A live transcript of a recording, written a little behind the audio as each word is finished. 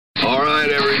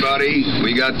everybody.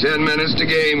 We got 10 minutes to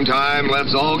game time.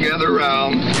 Let's all gather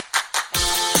round.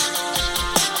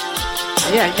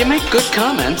 Yeah, you make good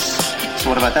comments. So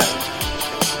what about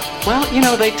that? Well, you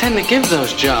know, they tend to give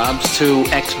those jobs to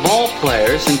ex-ball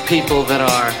players and people that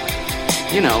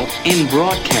are, you know, in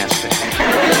broadcasting.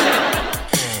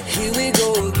 Here we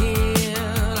go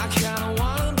again. I kinda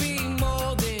wanna be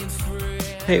more than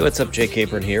friends. Hey, what's up? Jake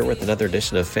Capron here with another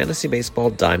edition of Fantasy Baseball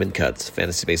Diamond Cuts,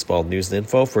 Fantasy Baseball news and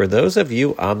info for those of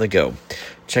you on the go.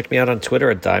 Check me out on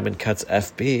Twitter at Diamond Cuts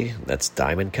FB. That's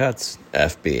Diamond Cuts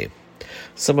FB.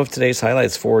 Some of today's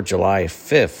highlights for July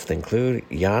 5th include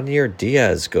Yainer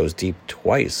Diaz goes deep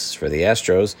twice for the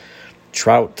Astros,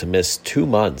 Trout to miss 2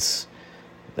 months.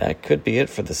 That could be it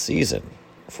for the season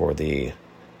for the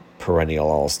perennial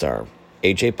all-star.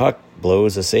 AJ Puck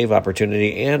blows a save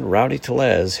opportunity, and Rowdy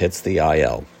Tellez hits the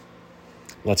IL.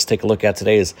 Let's take a look at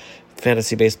today's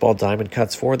Fantasy Baseball Diamond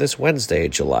Cuts for this Wednesday,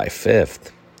 July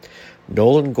 5th.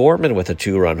 Nolan Gorman with a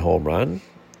 2-run home run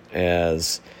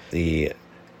as the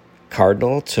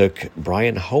Cardinal took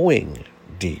Brian Hoeing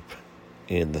deep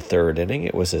in the third inning.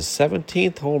 It was his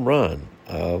 17th home run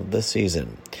of the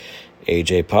season.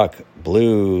 AJ Puck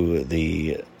blew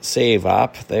the save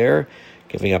op there,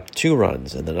 giving up 2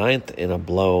 runs in the 9th in a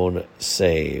blown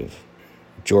save.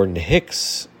 Jordan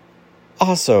Hicks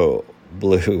also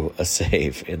blew a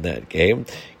save in that game,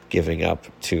 giving up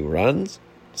 2 runs.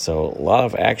 So a lot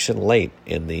of action late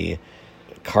in the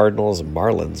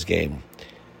Cardinals-Marlins game.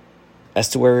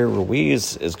 Estuary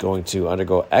Ruiz is going to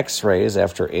undergo x-rays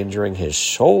after injuring his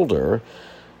shoulder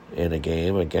in a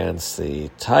game against the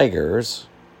Tigers.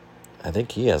 I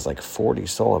think he has like 40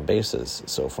 stolen bases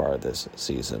so far this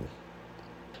season.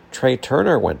 Trey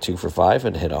Turner went 2 for 5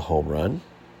 and hit a home run.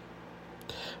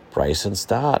 Bryson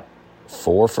Stott,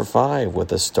 4 for 5 with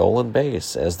a stolen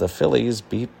base as the Phillies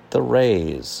beat the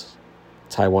Rays.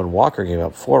 Taijuan Walker gave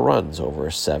up 4 runs over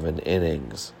 7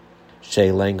 innings. Shea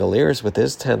Langoliers with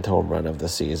his 10th home run of the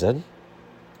season.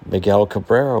 Miguel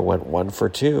Cabrera went 1 for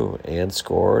 2 and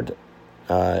scored,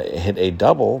 hit a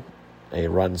double, a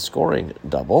run-scoring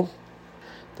double.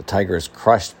 The Tigers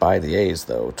crushed by the A's,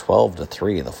 though,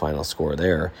 12-3, the final score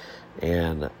there.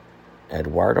 And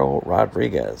Eduardo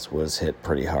Rodriguez was hit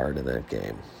pretty hard in that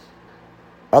game.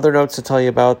 Other notes to tell you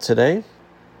about today.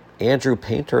 Andrew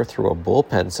Painter threw a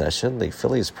bullpen session, the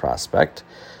Phillies prospect,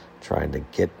 trying to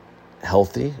get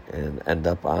healthy and end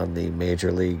up on the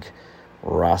Major League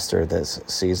roster this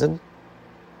season.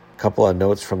 A couple of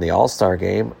notes from the All-Star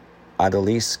game.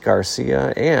 Adolis Garcia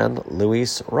and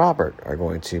Luis Robert are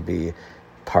going to be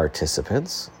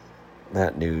participants.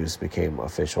 That news became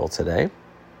official today.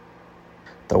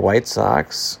 The White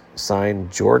Sox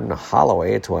signed Jordan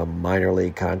Holloway to a minor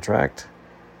league contract,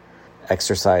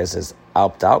 exercised his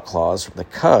opt-out clause from the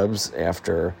Cubs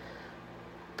after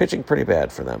pitching pretty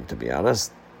bad for them, to be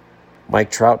honest.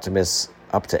 Mike Trout to miss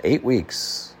up to 8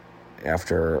 weeks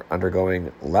after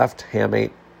undergoing left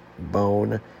hamate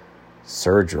bone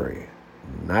surgery.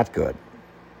 Not good.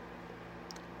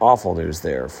 Awful news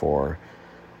there for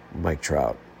Mike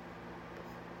Trout.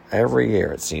 Every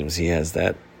year, it seems, he has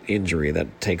that injury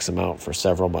that takes him out for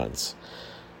several months.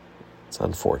 It's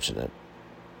unfortunate.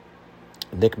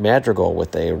 Nick Madrigal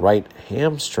with a right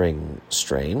hamstring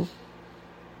strain.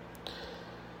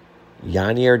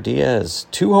 Yainer Diaz,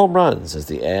 2 home runs as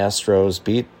the Astros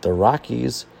beat the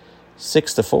Rockies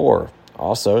 6-4.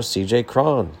 Also, C.J.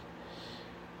 Cron.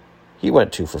 He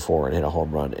went 2 for 4 and hit a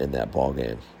home run in that ball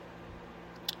game.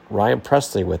 Ryan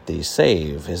Presley with the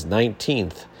save, his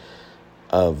 19th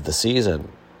of the season.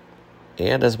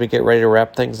 And as we get ready to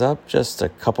wrap things up, just a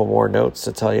couple more notes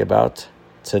to tell you about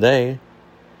today.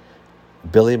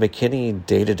 Billy McKinney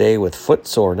day-to-day with foot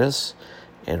soreness,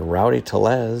 and Rowdy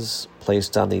Tellez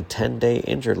placed on the 10-day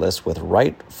injured list with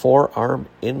right forearm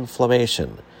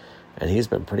inflammation. And he's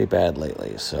been pretty bad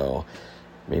lately, so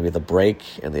maybe the break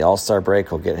and the All-Star break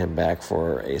will get him back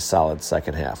for a solid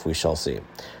second half. We shall see.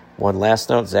 One last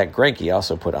note, Zach Greinke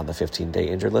also put on the 15-day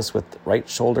injured list with right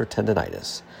shoulder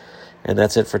tendonitis. And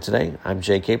that's it for today. I'm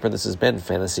Jay Capron. This has been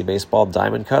Fantasy Baseball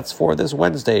Diamond Cuts for this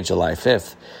Wednesday, July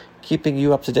 5th, keeping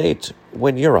you up to date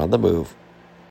when you're on the move.